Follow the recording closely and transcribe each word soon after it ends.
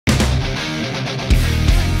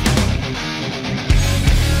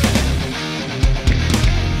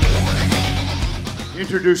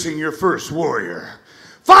Introducing your first warrior.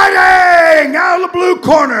 Fighting out of the blue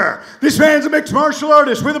corner. This man's a mixed martial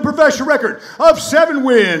artist with a professional record of 7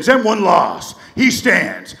 wins and 1 loss. He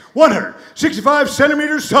stands 165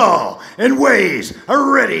 centimeters tall and weighs a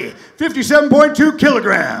ready 57.2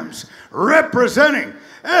 kilograms. Representing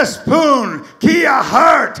Espoon, Kia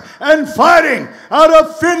Hart, and fighting out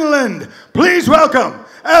of Finland, please welcome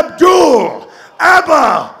Abdul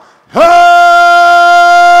Hussein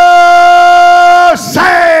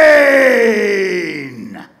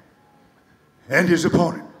and his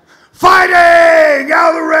opponent. Fighting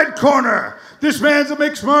out of the red corner, this man's a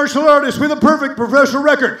mixed martial artist with a perfect professional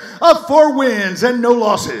record of 4 wins and no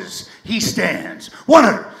losses. He stands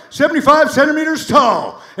 175 centimeters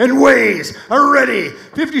tall and weighs a ready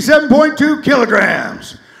 57.2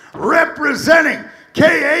 kilograms. Representing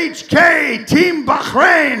KHK Team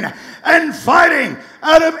Bahrain and fighting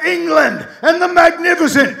out of England and the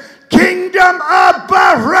magnificent Kingdom of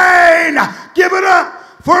Bahrain. Give it up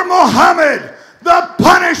for Mohammed the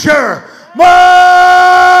Punisher Mokaev.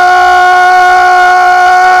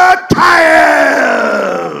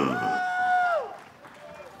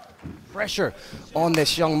 Pressure on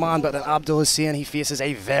this young man, but then Abdul Hussein, he faces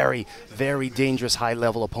a very, very dangerous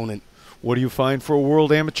high-level opponent. What do you find for a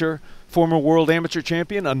world amateur? Former world amateur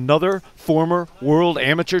champion, another former world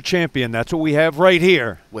amateur champion. That's what we have right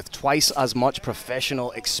here. With twice as much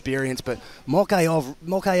professional experience, but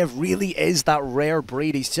Mokaev really is that rare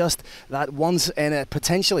breed. He's just that once in a,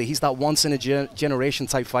 potentially, he's that once in a generation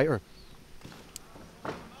type fighter.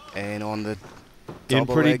 And on the in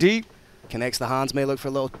pretty deep. Connects the hands, may look for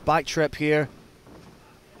a little back trip here.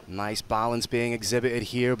 Nice balance being exhibited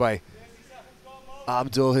here by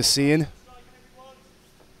Abdul Hussein.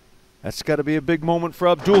 That's got to be a big moment for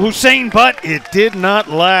Abdul Hussein, but it did not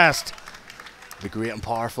last. The great and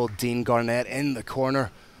powerful Dean Garnett in the corner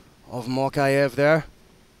of Mokaev there.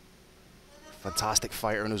 Fantastic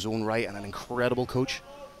fighter in his own right and an incredible coach.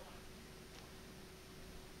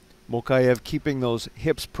 Mokaev keeping those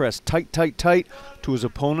hips pressed tight, tight, tight to his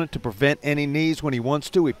opponent to prevent any knees when he wants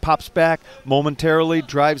to. He pops back momentarily,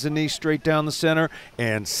 drives the knee straight down the center,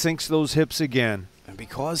 and sinks those hips again. And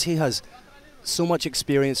because he has so much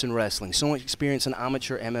experience in wrestling, so much experience in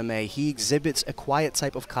amateur MMA, he exhibits a quiet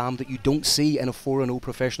type of calm that you don't see in a 4-0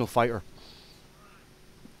 professional fighter.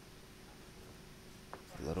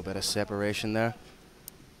 A little bit of separation there.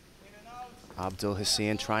 Abdul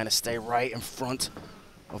Hussein trying to stay right in front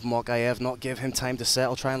of Mokaev, not give him time to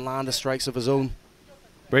settle, try and land the strikes of his own.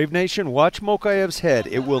 Brave Nation, watch Mokaev's head.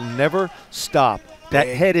 It will never stop. That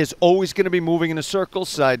head is always going to be moving in a circle,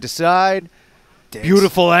 side to side.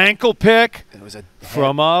 Beautiful ankle pick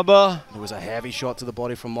from Abba. There was a heavy shot to the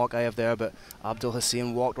body from Mokaev there, but Abdul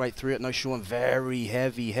Hussein walked right through it. Now showing very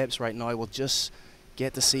heavy hips right now. We'll just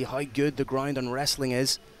get to see how good the ground and wrestling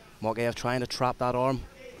is. Mokaev trying to trap that arm.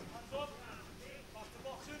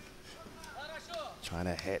 Trying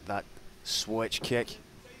to hit that switch kick.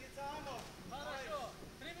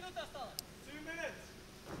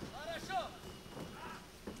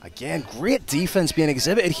 Again, great defense being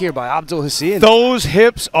exhibited here by Abdul Hussein. Those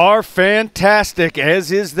hips are fantastic,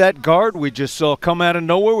 as is that guard we just saw come out of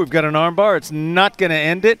nowhere. We've got an armbar. It's not going to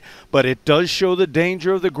end it, but it does show the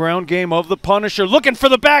danger of the ground game of the Punisher. Looking for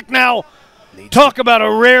the back now. Talk about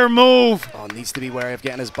a rare move. Oh, needs to be wary of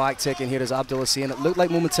getting his back taken here as Abdul Hussein. It looked like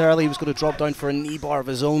momentarily he was going to drop down for a knee bar of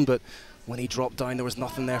his own, but when he dropped down, there was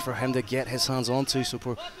nothing there for him to get his hands onto,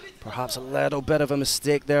 so perhaps a little bit of a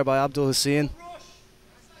mistake there by Abdul Hussein.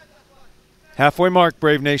 Halfway mark,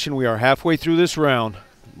 Brave Nation. We are halfway through this round.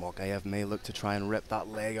 Mokaev may look to try and rip that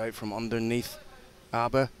leg out from underneath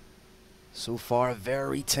Abba. So far, a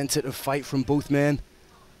very tentative fight from both men,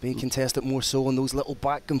 being contested more so on those little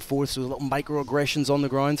back and forths, those little microaggressions on the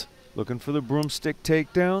ground. Looking for the broomstick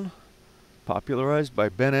takedown, popularized by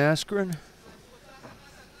Ben Askren.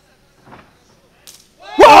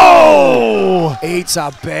 Whoa! It's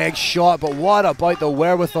a big shot, but what about the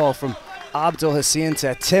wherewithal from Abdul Hussein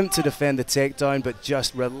to attempt to defend the takedown, but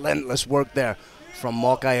just relentless work there from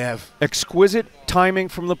Mokaev. Exquisite timing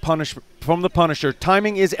from the Punisher.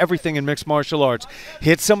 Timing is everything in mixed martial arts.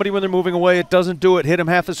 Hit somebody when they're moving away, it doesn't do it. Hit them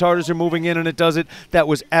half as hard as they're moving in, and it does it. That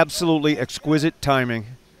was absolutely exquisite timing.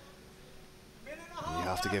 You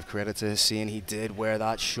have to give credit to Hussein. He did wear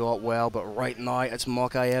that shot well, but right now it's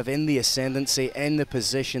Mokaev in the ascendancy, in the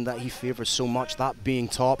position that he favors so much, that being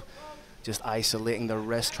top. Just isolating the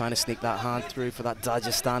wrist, trying to sneak that hand through for that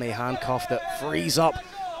Dagestani handcuff that frees up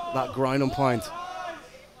that ground and pound.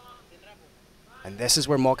 And this is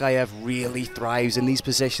where Mokaev really thrives, in these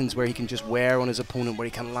positions where he can just wear on his opponent, where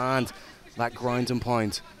he can land that ground and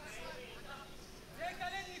pound.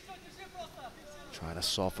 Trying to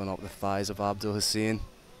soften up the thighs of Abdul Hussein.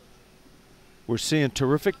 We're seeing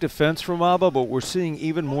terrific defense from Abba, but we're seeing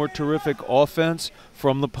even more terrific offense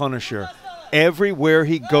from the Punisher. Everywhere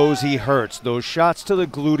he goes, he hurts. Those shots to the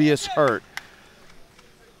gluteus hurt.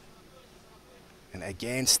 And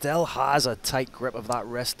again, still has a tight grip of that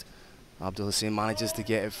wrist. Abdul Hussein manages to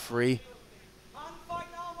get it free.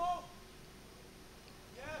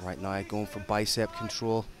 Right now, going for bicep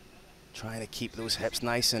control. Trying to keep those hips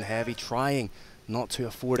nice and heavy. Trying not to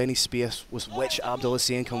afford any space with which Abdul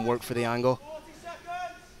Hussein can work for the angle.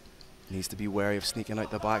 Needs to be wary of sneaking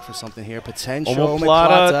out the back for something here. Potential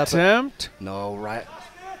omoplata attempt. No, right.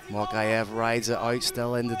 Mokaev rides it out,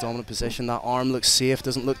 still in the dominant position. That arm looks safe,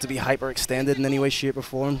 doesn't look to be hyperextended in any way, shape or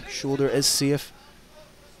form. Shoulder is safe.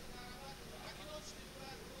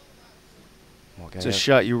 Mokaev. It's a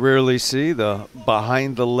shot you rarely see, the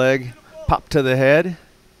behind the leg pop to the head.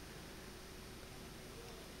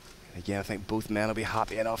 Again, I think both men will be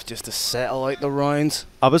happy enough just to settle out the rounds.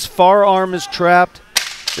 Abba's far arm is trapped.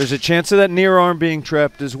 There's a chance of that near arm being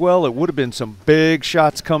trapped as well. It would have been some big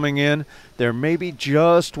shots coming in. There may be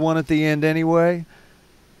just one at the end anyway.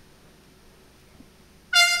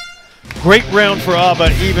 Great round for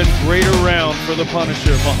Abba, even greater round for the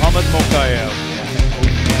Punisher, Mokaev.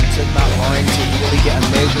 Took that line to really get a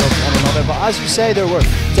measure of one another, but as you say, there were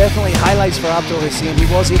definitely highlights for Abdul Hussein. He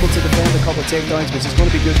was able to defend a couple of takedowns, which is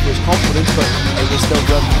going to be good for his confidence, but it was still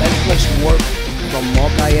relentless work from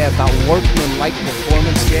Mokaev, that workman-like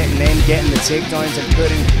performance, getting the takedowns and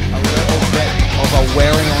putting a little bit of a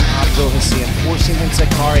wearing on Abdul Hussein, forcing him to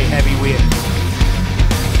carry heavyweight.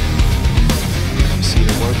 You see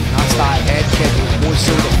the work, that's that head kick, more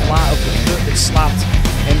so the flat of the foot that slapped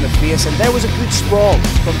in the face, and there was a good sprawl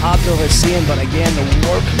from Abdul Hussein, but again, the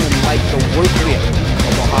workman-like, the work rate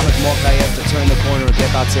of Mokaev to turn the corner and get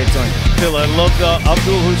that takedown. Phil, I loved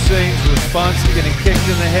Abdul Hussein's response to getting kicked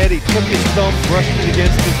in the head. He took his thumb, brushed it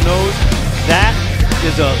against his nose. That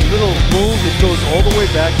is a little move that goes all the way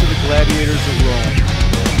back to the gladiators of Rome.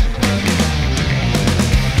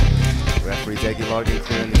 Referee Deggy Larkin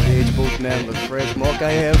clearing the cage, both men with fresh.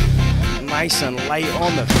 Mokaev nice and light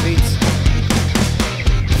on the feet.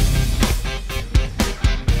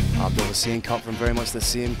 Abdul Hussein cut from very much the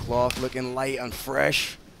same cloth, looking light and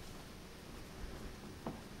fresh.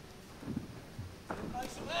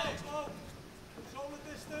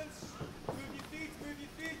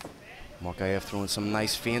 Mokaev throwing some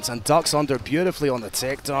nice feints and ducks under beautifully on the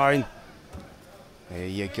takedown. There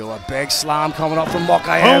you go, a big slam coming up from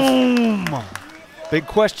Mokaev. Boom! Big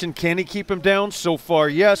question, can he keep him down? So far,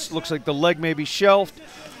 yes. Looks like the leg may be shelved.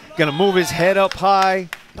 Gonna move his head up high,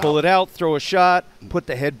 pull it out, throw a shot, put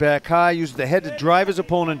the head back high, use the head to drive his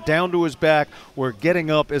opponent down to his back, where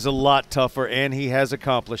getting up is a lot tougher, and he has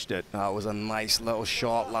accomplished it. That was a nice little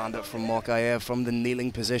shot landed from Mokaev from the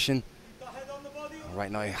kneeling position.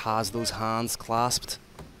 Right now he has those hands clasped.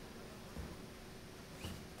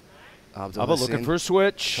 Abba looking for a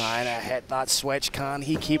switch. Trying to hit that switch. Can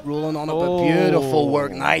he keep rolling on it? But beautiful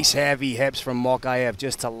work. Nice heavy hips from Mokaev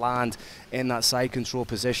just to land in that side control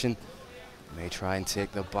position. May try and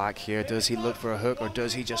take the back here. Does he look for a hook or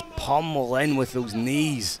does he just pummel in with those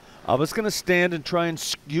knees? Abba's going to stand and try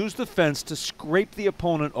and use the fence to scrape the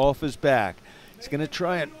opponent off his back. He's going to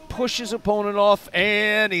try and push his opponent off,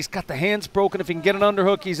 and he's got the hands broken. If he can get an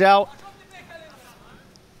underhook, he's out.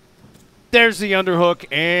 There's the underhook,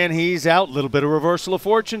 and he's out. Little bit of reversal of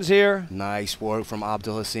fortunes here. Nice work from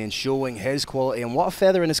Abdul Hussein, showing his quality, and what a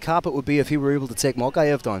feather in his cap it would be if he were able to take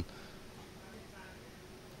Mokaev down.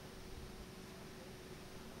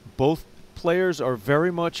 Both players are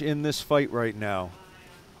very much in this fight right now.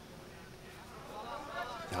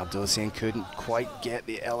 Abdul Hussein couldn't quite get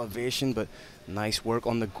the elevation, but nice work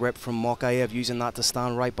on the grip from Mokaev, using that to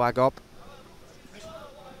stand right back up.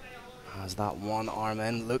 Has that one arm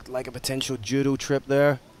in, looked like a potential judo trip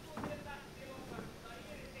there.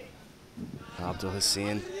 Abdul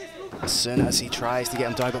Hussein, as soon as he tries to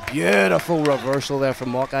get him down, but beautiful reversal there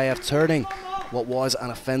from Mokaev, turning what was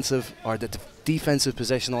an offensive or the defensive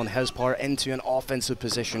position on his part into an offensive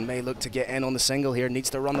position. May look to get in on the single here,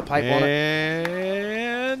 needs to run the pipe on it.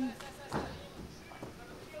 And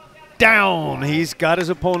down. He's got his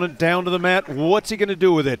opponent down to the mat. What's he going to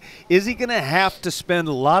do with it? Is he going to have to spend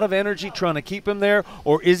a lot of energy trying to keep him there,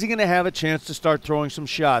 or is he going to have a chance to start throwing some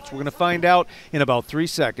shots? We're going to find out in about 3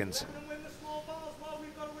 seconds.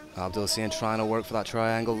 Abdul Hussein trying to work for that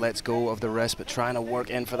triangle, lets go of the wrist, but trying to work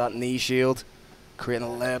in for that knee shield, creating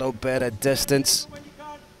a little bit of distance.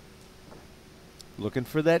 Looking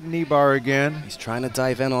for that knee bar again. He's trying to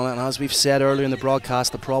dive in on it, and as we've said earlier in the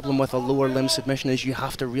broadcast, the problem with a lower limb submission is you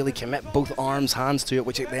have to really commit both arms, hands to it,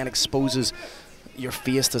 which it then exposes your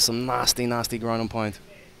face to some nasty, nasty ground and pound.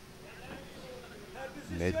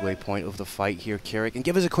 Midway point of the fight here, Carrick, and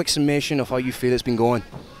give us a quick summation of how you feel it's been going.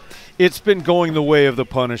 It's been going the way of the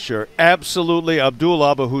Punisher. Absolutely,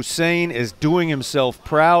 Abdul Hussein is doing himself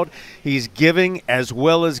proud. He's giving as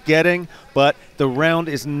well as getting, but the round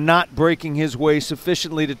is not breaking his way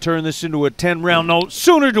sufficiently to turn this into a 10-round. No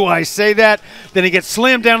sooner do I say that than he gets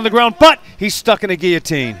slammed down to the ground, but he's stuck in a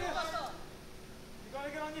guillotine.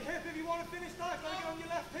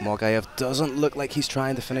 Mokaev doesn't look like he's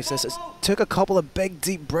trying to finish this. It took a couple of big,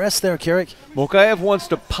 deep breaths there, Carrick. Mokaev wants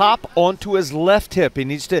to pop onto his left hip.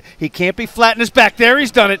 He can't be flat in his back. There, he's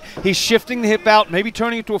done it. He's shifting the hip out, maybe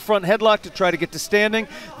turning it to a front headlock to try to get to standing.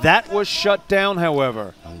 That was shut down,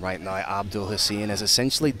 however. And right now, Abdul Hussein is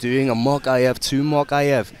essentially doing a Mokaev to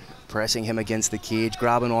Mokaev, pressing him against the cage,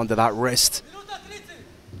 grabbing onto that wrist.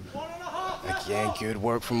 Again, good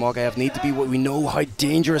work from Mokaev. Need to be what we know how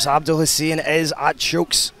dangerous Abdul Hussein is at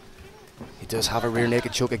chokes. He does have a rear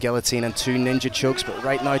naked choke, a guillotine, and 2 ninja chokes, but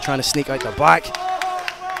right now trying to sneak out the back.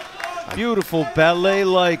 Beautiful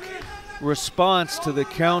ballet-like response to the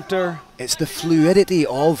counter. It's the fluidity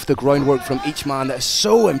of the groundwork from each man that is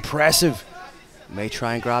so impressive. May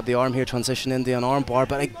try and grab the arm here, transition into an arm bar,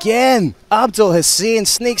 but again, Abdul Hussein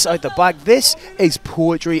sneaks out the back. This is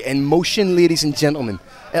poetry in motion, ladies and gentlemen.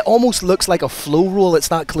 It almost looks like a flow roll, it's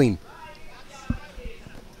that clean.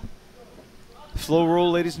 Flow roll,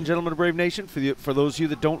 ladies and gentlemen of Brave Nation, for those of you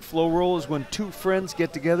that don't, flow roll is when 2 friends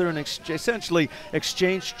get together and essentially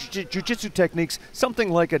exchange jiu-jitsu techniques, something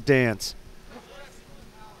like a dance.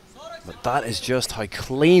 But that is just how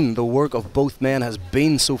clean the work of both men has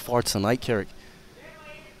been so far tonight, Carrick.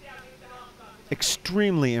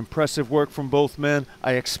 Extremely impressive work from both men.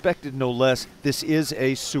 I expected no less. This is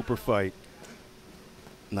a super fight.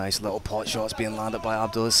 Nice little pot shots being landed by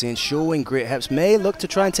Abdul Hussein, showing great hips. May look to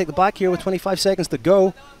try and take the back here with 25 seconds to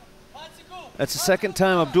go. That's the second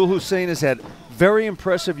time Abdul Hussein has had very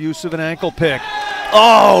impressive use of an ankle pick.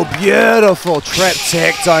 Oh, beautiful trip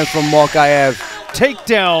takedown from Mokaev.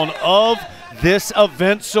 Takedown of this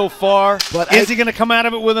event so far. But is he going to come out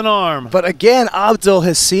of it with an arm? But again, Abdul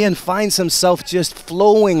Hussein finds himself just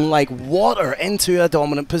flowing like water into a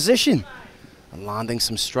dominant position. And landing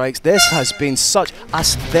some strikes. This has been such,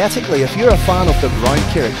 aesthetically, if you're a fan of the ground,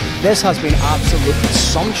 Carrick, this has been absolutely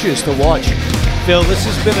sumptuous to watch. Phil, this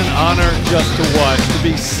has been an honor just to watch. To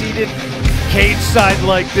be seated cage side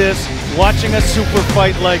like this, watching a super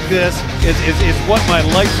fight like this is what my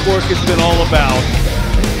life's work has been all about.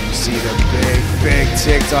 You see the big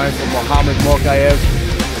takedown from Mokaev.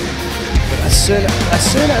 As soon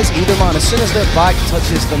as their back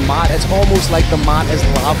touches the mat, it's almost like the mat is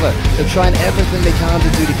lava. They're trying everything they can to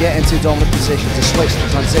do to get into a dominant position, to switch, to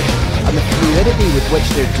transition. And the fluidity with which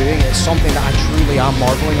they're doing it is something that I truly am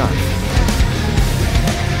marveling at.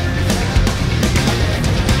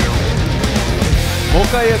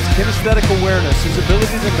 Mokaev's kinesthetic awareness, his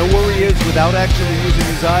ability to know where he is without actually using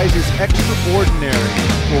his eyes, is extraordinary.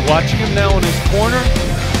 We're watching him now in his corner.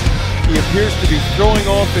 He appears to be throwing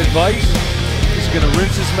off advice. He's going to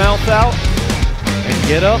rinse his mouth out and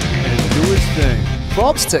get up and do his thing.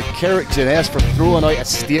 Props to Carrick Jeunesse for throwing out a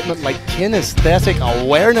statement like kinesthetic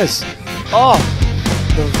awareness. Oh,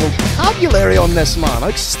 the vocabulary on this man,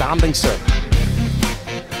 outstanding, sir.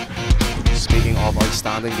 Speaking of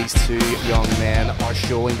outstanding, these 2 young men are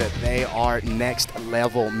showing that they are next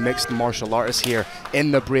level mixed martial artists here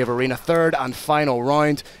in the Brave Arena. 3rd and final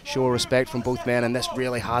round. Show of respect from both men, and this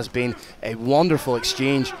really has been a wonderful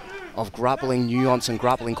exchange of grappling nuance and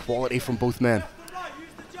grappling quality from both men.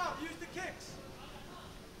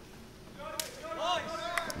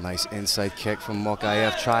 Nice inside kick from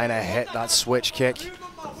Mokaev, trying to hit that switch kick.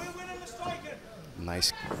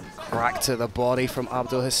 Nice crack to the body from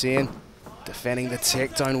Abdul Hussein. Defending the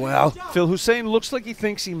takedown well. Phil, Hussein looks like he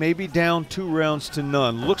thinks he may be down 2 rounds to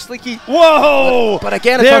none. Looks like he... Whoa! But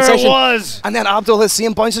again, a there transition. It was! And then Abdul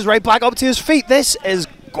Hussein bounces right back up to his feet. This is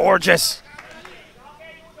gorgeous.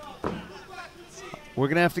 We're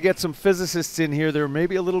going to have to get some physicists in here. There may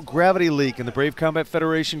be a little gravity leak in the Brave Combat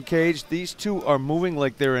Federation cage. These 2 are moving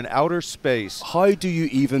like they're in outer space. How do you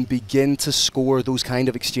even begin to score those kind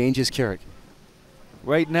of exchanges, Carrick?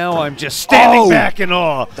 Right now, I'm just standing back in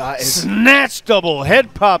awe. That is snatch double,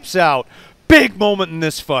 head pops out. Big moment in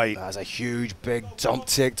this fight. That's a huge, big jump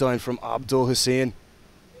takedown from Abdul Hussein.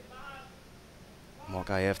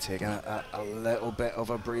 Mokaev taking a little bit of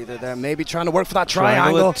a breather there. Maybe trying to work for that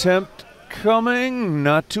triangle. Attempt coming,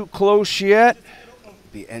 not too close yet.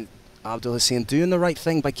 Abdul Hussein doing the right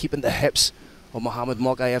thing by keeping the hips of Mohamed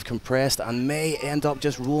Mokaev compressed and may end up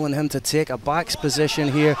just rolling him to take a back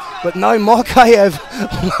position here. But now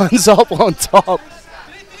Mokaev lands up on top.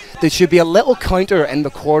 There should be a little counter in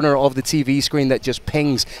the corner of the TV screen that just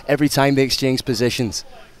pings every time they exchange positions.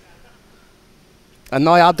 And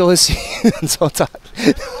now Abdul Hussein's on top.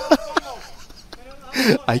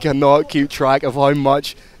 I cannot keep track of how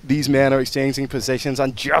much these men are exchanging positions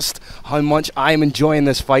and just how much I'm enjoying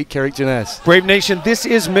this fight, Khaled. Brave Nation, this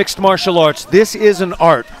is mixed martial arts. This is an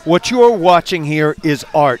art. What you are watching here is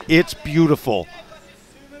art. It's beautiful.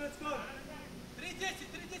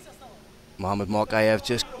 Mohamed Mokaev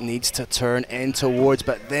just needs to turn in towards,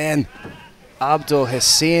 but then Abdul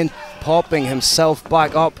Hussein popping himself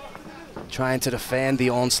back up, trying to defend the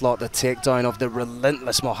onslaught, the takedown of the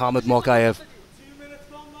relentless Mohamed Mokaev.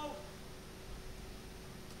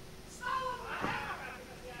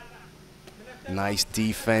 Nice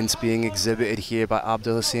defense being exhibited here by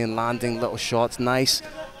Abdul Hussein, landing little shots, nice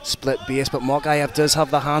split base, but Mokaev does have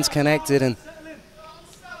the hands connected, and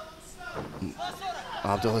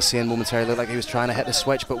Abdul Hussein momentarily looked like he was trying to hit the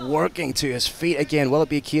switch, but working to his feet again. Will it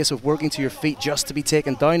be a case of working to your feet just to be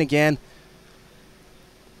taken down again?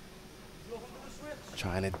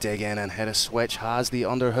 Trying to dig in and hit a switch, has the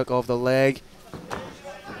underhook of the leg.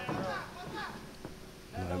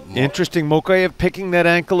 Interesting, Mokaev picking that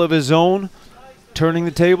ankle of his own, turning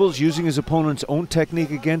the tables, using his opponent's own technique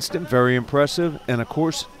against him. Very impressive. And of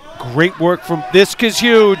course, great work from, this is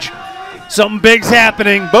huge. Something big's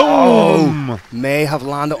happening. Boom! Oh, may have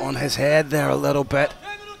landed on his head there a little bit.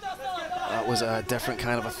 That was a different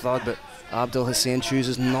kind of a thud, but Abdul Hussein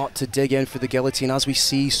chooses not to dig in for the guillotine, as we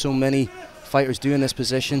see so many fighters do in this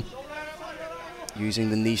position.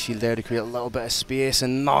 Using the knee shield there to create a little bit of space,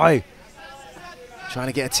 and now trying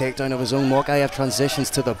to get a takedown of his own. Mokaev transitions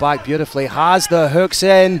to the back beautifully, has the hooks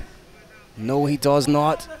in. No, he does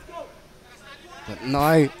not. But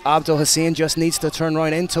now Abdul Hussein just needs to turn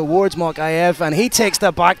around in towards Mokaev, and he takes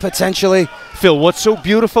the back potentially. Phil, what's so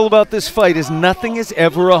beautiful about this fight is nothing is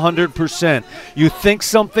ever 100%. You think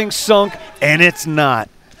something's sunk, and it's not.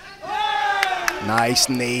 Nice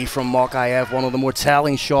knee from Mokaev, one of the more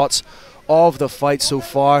telling shots of the fight so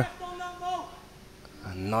far.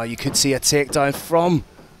 And now you could see a takedown from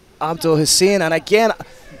Abdul Hussein, and again,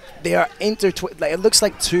 they are intertwined. Like, it looks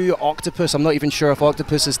like two octopus. I'm not even sure if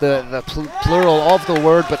octopus is the plural of the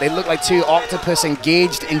word, but they look like two octopus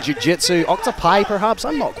engaged in jiu-jitsu. Octopi, perhaps?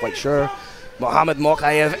 I'm not quite sure. Mohamed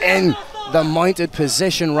Mokaev in the mounted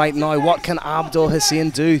position right now. What can Abdul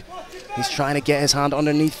Hussein do? He's trying to get his hand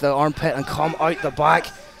underneath the armpit and come out the back.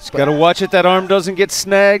 He's got to watch it that arm doesn't get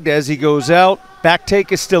snagged as he goes out. Back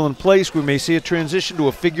take is still in place. We may see a transition to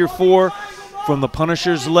a figure four from the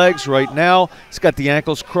Punisher's legs right now. He's got the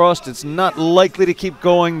ankles crossed. It's not likely to keep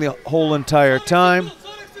going the whole entire time.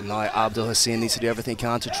 Now Abdul Hussein needs to do everything he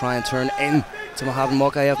can to try and turn in to Mohamed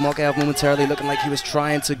Mokaev. Mokaev momentarily looking like he was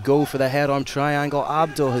trying to go for the head-arm triangle.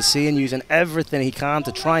 Abdul Hussein using everything he can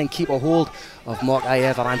to try and keep a hold of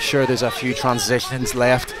Mokaev, and I'm sure there's a few transitions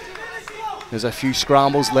left. There's a few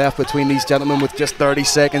scrambles left between these gentlemen with just 30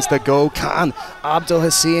 seconds to go. Can Abdul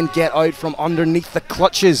Hussein get out from underneath the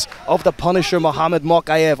clutches of the Punisher Mohamed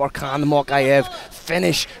Mokaev, or can Mokaev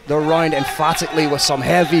finish the round emphatically with some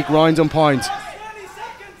heavy ground and pound?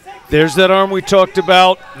 There's that arm we talked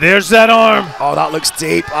about. There's that arm. Oh, that looks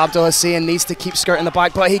deep. Abdul Hussein needs to keep skirting the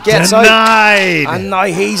back, but he gets Denied. out. And now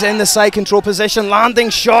he's in the side control position, landing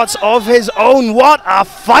shots of his own. What a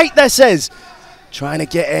fight this is. Trying to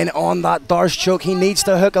get in on that Darce choke. He needs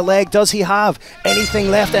to hook a leg. Does he have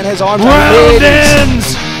anything left in his arms? Round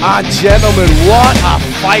ends! And gentlemen, what a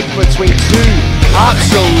fight between two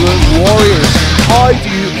absolute warriors. How do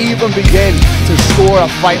you even begin to score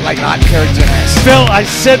a fight like that, Khaled? Phil, I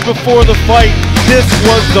said before the fight, this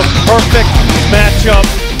was the perfect matchup.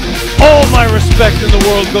 All my respect in the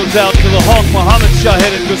world goes out to the Hulk, Mohamed Shaikh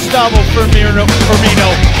and Gustavo Firmino.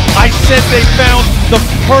 I said they found the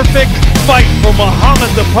perfect fight for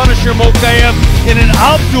Mohamed the Punisher Mokaev in an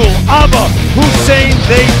Abdul Hussein.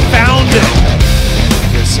 They found it.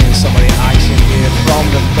 You're seeing some of the action here from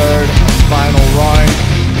the third and final round.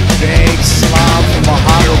 Big slam from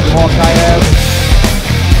Mohamed Mokaev.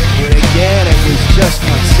 But again, it was just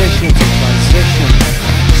transition to transition,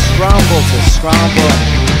 scramble to scramble.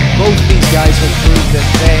 Both these guys have proved that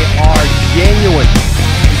they are genuine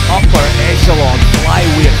upper echelon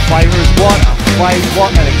flyweight fighters. What a fight,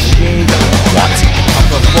 what an exchange, what a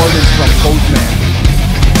performance from both men.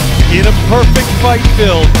 In a perfect fight,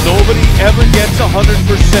 Phil, nobody ever gets 100%.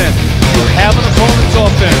 You have an opponent's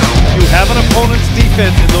offense, you have an opponent's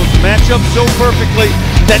defense, and those match up so perfectly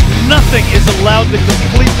that nothing is allowed to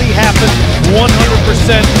completely happen 100%.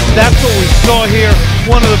 That's what we saw here.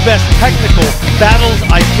 One of the best technical battles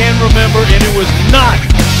I can remember, and it was not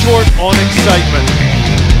short on excitement.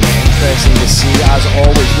 Interesting to see, as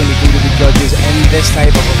always, when we go to the judges in this type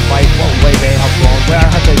of a fight, what way they have gone. Where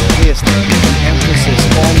have they placed the emphasis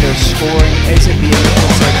on their scoring? Is it the initial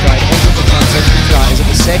try? Is it the transition try? Is it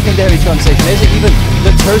the secondary transition? Is it even the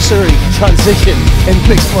tertiary transition in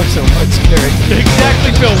mixed martial arts spirit?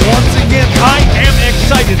 Exactly, Phil. Once again, I am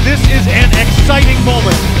excited. This is an exciting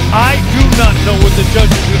moment. I do not know what the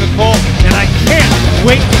judges are going to call, and I can't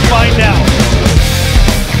wait to find out.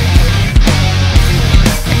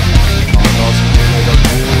 The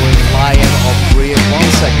ruling lion of Brave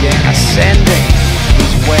once again ascending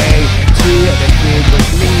his way to the cage,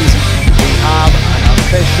 which means we have an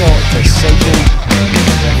official decision.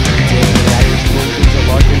 The Irish Roses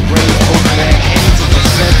are largely brings both men into the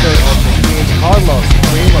center of the cage. Carlos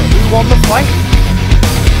Kramer, who won the fight?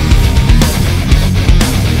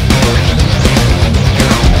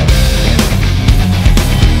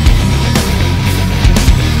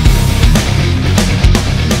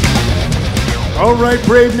 All right,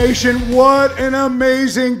 Brave Nation, what an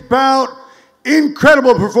amazing bout.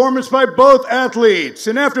 Incredible performance by both athletes.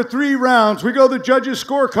 And after 3 rounds, we go to the judges'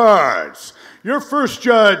 scorecards. Your first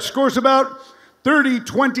judge scores about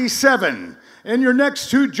 30-27. And your next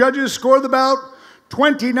 2 judges score the bout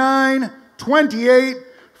 29-28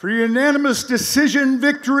 for unanimous decision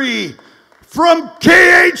victory. From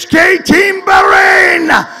KHK Team Bahrain,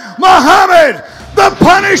 Mohammed the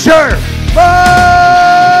Punisher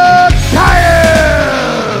Mokaev!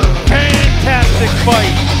 Fantastic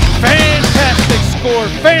fight, fantastic score,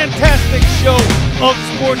 fantastic show of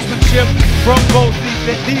sportsmanship from both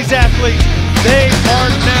these athletes. They are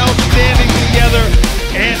now standing together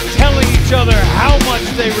and telling each other how much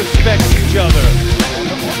they respect each other.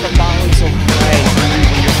 The balance of play, when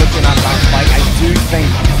you're looking at that fight, I do think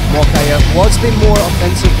Mokaev was the more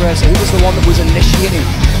offensive wrestler. He was the one that was initiating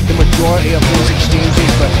the majority of those exchanges,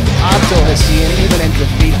 but Abdul Hussein, even in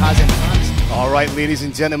defeat, has enhanced. All right, ladies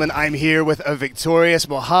and gentlemen, I'm here with a victorious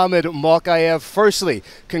Mohammed Mokaev. Firstly,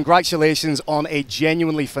 congratulations on a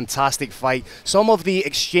genuinely fantastic fight. Some of the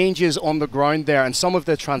exchanges on the ground there and some of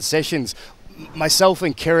the transitions, myself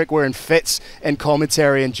and Kirik were in fits in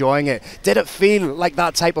commentary enjoying it. Did it feel like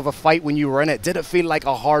that type of a fight when you were in it? Did it feel like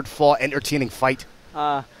a hard-fought, entertaining fight?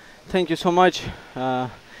 Thank you so much.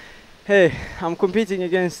 Hey, I'm competing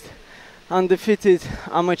against undefeated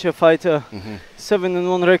amateur fighter,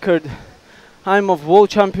 7-1 record. I'm a world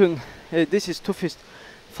champion. Hey, this is toughest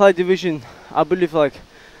fight division, I believe, like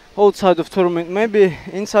outside of tournament, maybe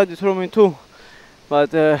inside the tournament too,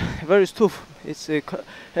 but very tough. It's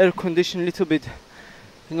air conditioned a little bit,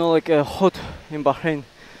 you know, like hot in Bahrain,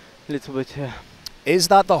 a little bit. Yeah. Is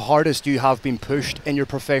that the hardest you have been pushed in your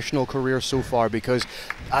professional career so far? Because,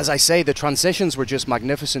 as I say, the transitions were just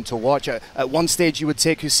magnificent to watch. At one stage, you would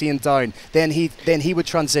take Hussein down, then he would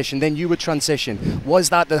transition, then you would transition.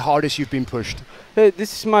 Was that the hardest you've been pushed? Hey,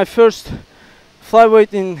 this is my first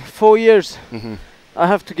flyweight in 4 years. I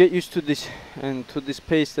have to get used to this and to this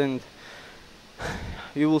pace, and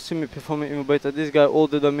you will see me performing even better. This guy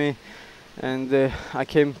older than me, and I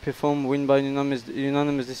came perform, win by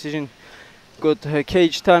unanimous decision. Got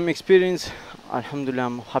cage time experience. Alhamdulillah,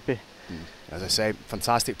 I'm happy. As I say,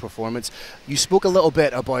 fantastic performance. You spoke a little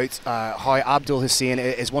bit about how Abdul Hussein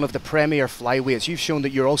is one of the premier flyweights. You've shown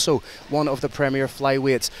that you're also one of the premier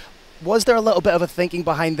flyweights. Was there a little bit of a thinking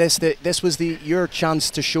behind this, that this was your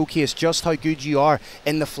chance to showcase just how good you are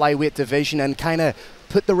in the flyweight division and kind of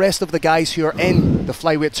put the rest of the guys who are in the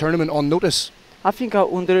flyweight tournament on notice? I think I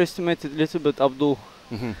underestimated a little bit Abdul.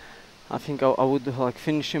 I think I would like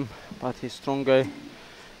finish him, but he's a strong guy.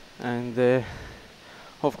 And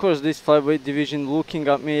of course this flyweight division looking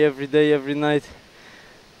at me every day, every night,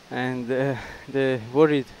 and they're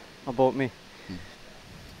worried about me.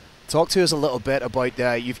 Talk to us a little bit about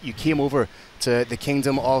you came over to the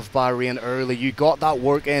Kingdom of Bahrain early. You got that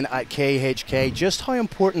work in at KHK. Just how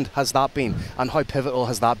important has that been and how pivotal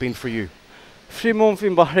has that been for you? 3 months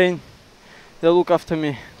in Bahrain, they look after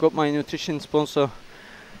me, got my nutrition sponsor,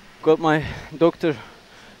 got my doctor,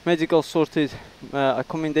 medical sorted,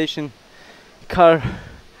 accommodation, car.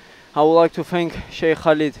 I would like to thank Shaikh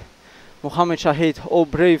Khaled, Mohammed Shahid, all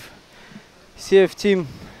Brave, CF team,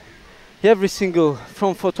 every single,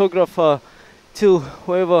 from photographer till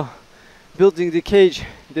whoever building the cage,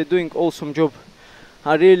 they're doing awesome job.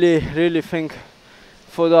 I really thank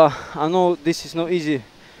for that. I know this is not easy,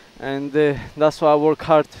 and that's why I work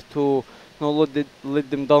hard to not let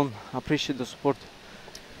them down. I appreciate the support.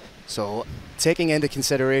 So, taking into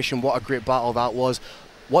consideration what a great battle that was,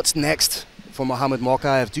 what's next for Mohamed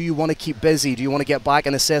Mokaev? Do you want to keep busy? Do you want to get back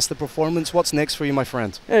and assess the performance? What's next for you, my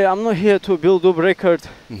friend? Hey, I'm not here to build up record.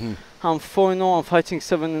 I'm 4-0, I'm fighting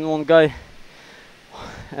 7-1 guy.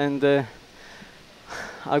 And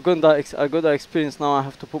I got that experience now. I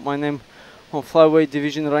have to put my name on flyweight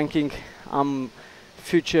division ranking. I'm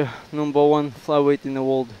future #1 flyweight in the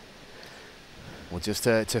world. Well, just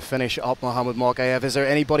to finish up, Mohamed Mokaev, is there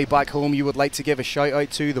anybody back home you would like to give a shout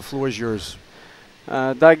out to? The floor is yours.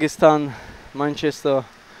 Dagestan, Manchester,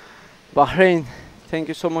 Bahrain, thank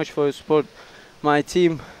you so much for your support. My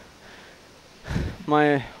team,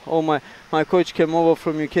 my coach came over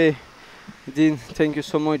from UK. Dean, thank you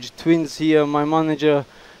so much. Twins here, my manager,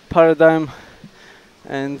 Paradigm,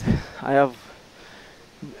 and I have,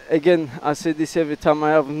 again, I say this every time, I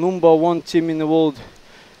have #1 team in the world.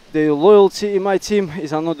 The loyalty in my team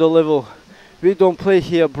is another level. We don't play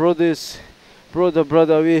here, brothers, brother,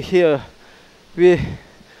 we're here.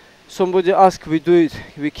 Somebody asks, we do it.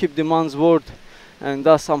 We keep the man's word, and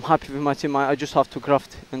thus I'm happy with my team. I just have to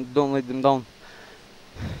graft and don't let them down.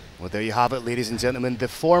 Well, there you have it, ladies and gentlemen. The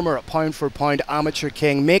former pound-for-pound amateur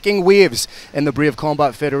king making waves in the Brave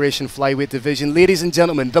Combat Federation flyweight division. Ladies and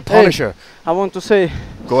gentlemen, the Punisher. Hey, I want to say,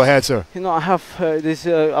 go ahead, sir. You know, I have this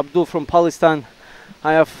Abdul from Palestine.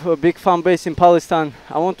 I have a big fan base in Palestine.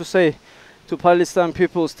 I want to say to Palestine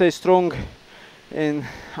people, stay strong. In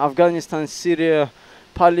Afghanistan, Syria,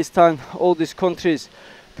 Palestine, all these countries,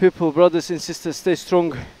 people, brothers and sisters, stay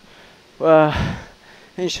strong.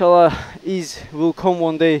 Inshallah, ease will come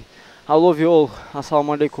one day. I love you all.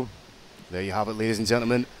 Assalamu alaikum. There you have it, ladies and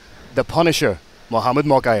gentlemen. The Punisher, Mohamed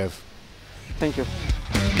Mokaev. Thank you.